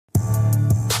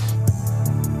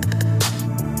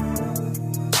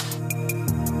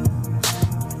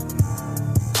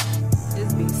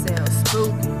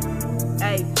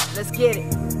get it.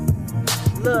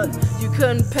 Look, you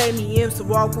couldn't pay me M's to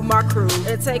walk with my crew.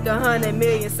 It take 100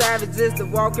 million savages to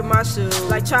walk in my shoes.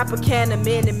 Like Tropicana,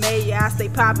 Minute Maid, I stay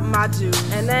popping my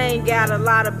juice. And I ain't got a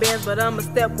lot of bands, but I'ma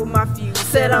step with my few.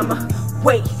 Said I'ma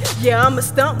wait, yeah, I'ma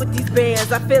stunt with these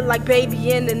bands. I feel like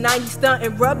baby in the 90s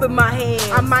stunting, rubbing my hands.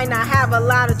 I might not have a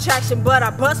lot of traction, but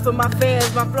I bust for my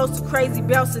fans. My flow's so crazy,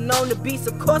 bouncing on the beats,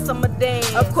 of course I'ma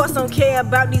dance. Of course I don't care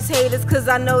about these haters, cause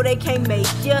I know they can't make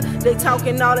ya. They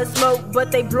talking all that smoke,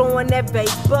 but they blowing that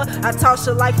vapor. I toss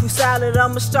your life through salad,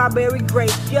 I'm a strawberry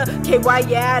grape, yeah. KY,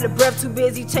 you out of breath, too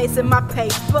busy chasing my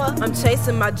paper. I'm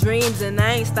chasing my dreams and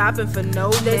I ain't stopping for no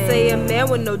man. They say a man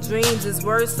with no dreams is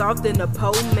worse off than a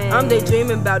poor man. I'm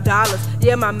daydreaming about dollars,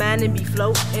 yeah, my mind and be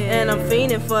floating. And I'm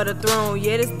fiending for the throne,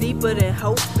 yeah, it's deeper than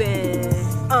hoping.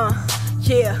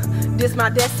 Yeah, this my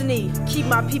destiny. Keep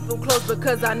my people close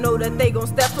because I know that they gon'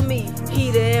 step for me.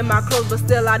 Heater in my clothes, but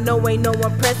still I know ain't no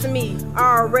one pressing me.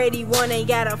 I already won, ain't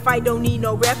gotta fight, don't need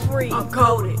no referee. I'm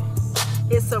coded.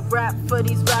 It's a rap for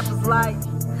these rappers like.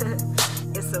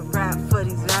 It's a rap for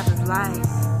these rappers like.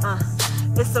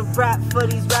 It's a rap for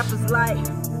these rappers like.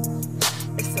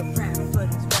 It's a rap.